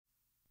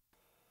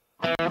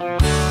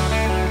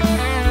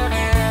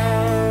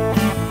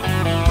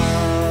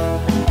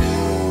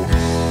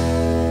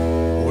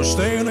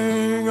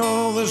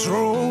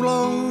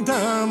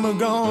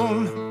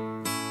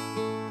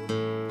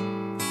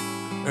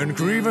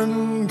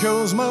grieving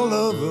 'cause my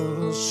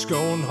lover's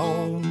gone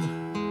home.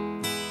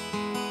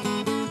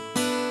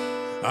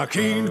 I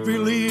can't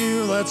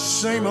believe that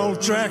same old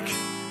track.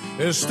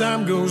 As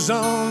time goes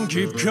on,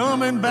 keep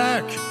coming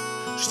back.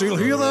 Still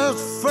hear that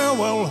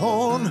farewell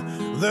horn,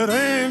 that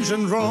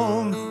engine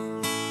drone.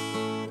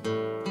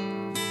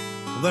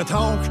 That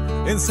honk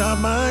inside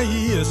my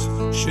ears,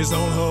 she's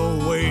on her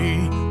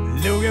way.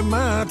 Look at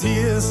my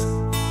tears.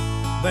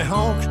 That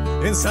honk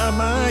inside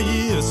my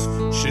ears,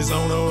 she's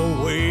on her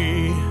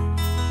way.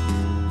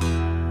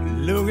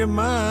 Look at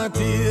my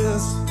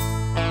tears.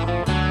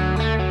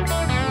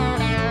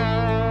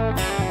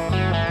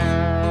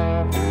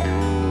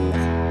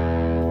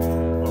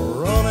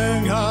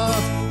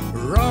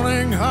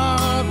 Running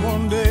hard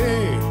one day.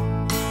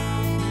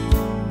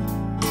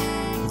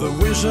 The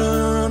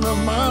vision of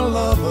my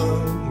lover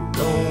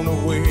gone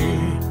away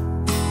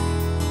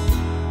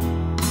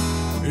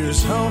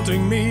is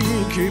haunting me,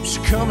 keeps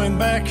coming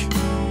back.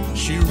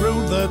 She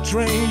rode the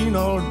train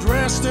all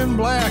dressed in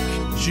black.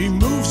 She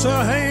moves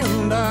her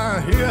hand,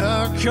 I hear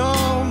her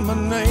call my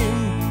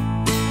name.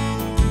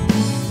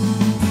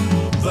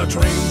 The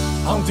train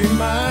haunting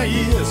my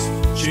ears,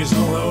 she's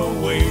on her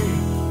way.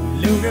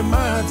 Look at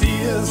my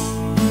tears.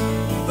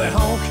 The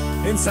honk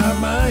inside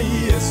my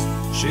ears,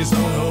 she's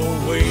on her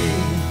way.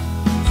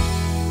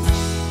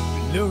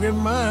 Look at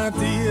my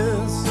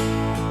tears.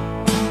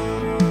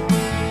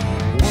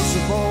 Once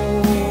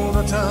upon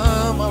a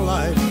time my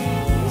life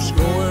was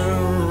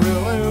going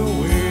really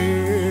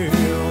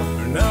well.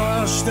 Now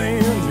I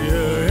stand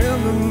here in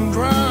the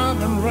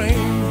driving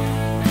rain.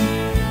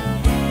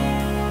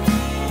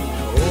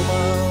 Oh,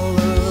 my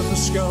love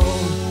is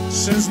gone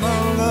since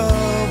my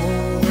love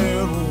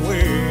went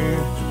away.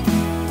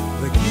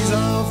 The geese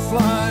are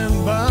flying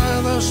by,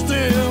 they're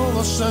still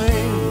the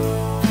same.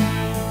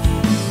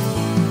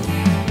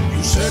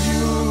 You said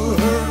you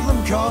heard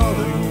them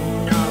calling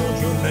out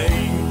your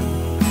name.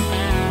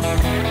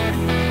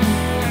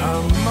 I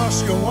must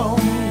go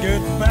on,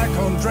 get back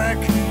on track.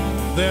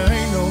 There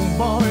ain't no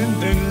point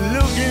in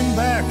looking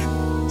back.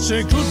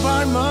 Say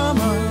goodbye,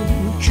 mama,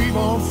 keep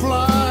on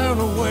flying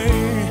away.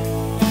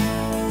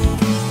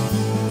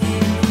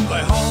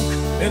 The honk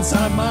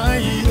inside my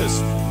ears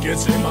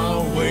gets in my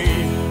way.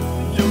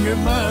 Look at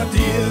my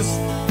tears.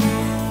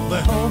 The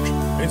honk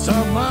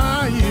inside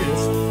my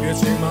ears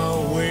gets in my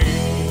way.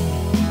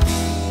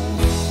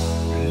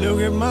 Look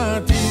at my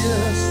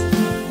tears.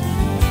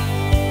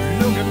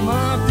 Look at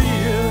my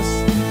tears.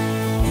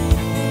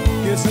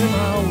 Gets in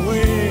my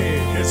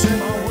way. Gets in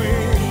my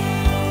way.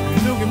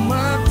 Look at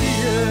my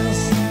tears.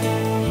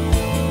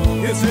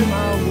 Gets in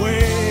my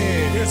way.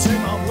 Gets in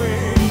my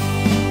way.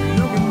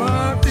 Look at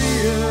my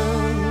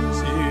tears.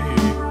 Yeah.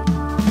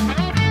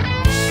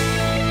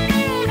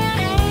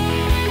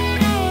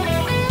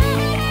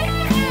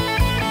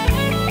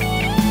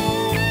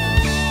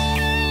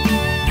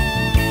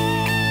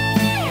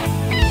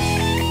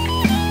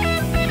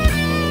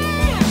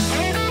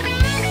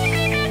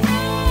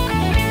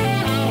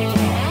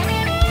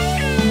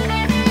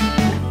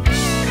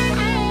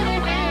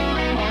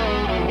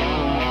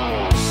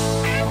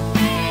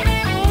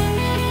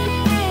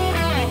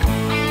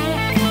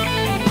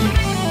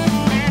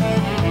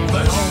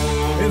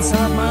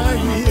 Inside my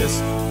ears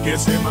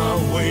gets in my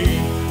way.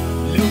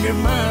 Look at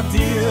my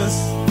tears.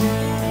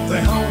 The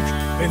honk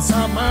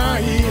inside my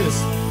ears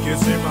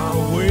gets in my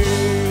way.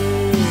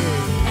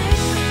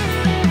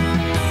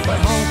 The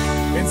honk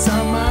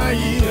inside my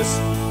ears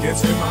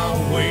gets in my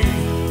way.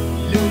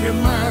 Look at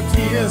my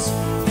tears.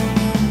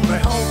 The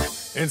honk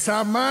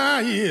inside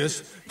my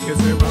ears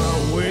gets in my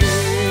way.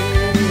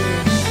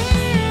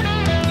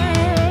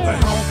 The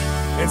honk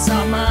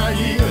inside my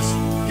ears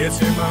gets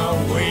in my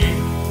way.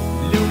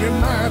 Look at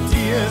my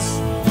tears.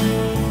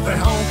 The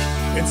honk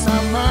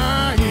inside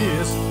my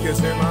ears gets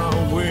in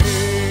my way.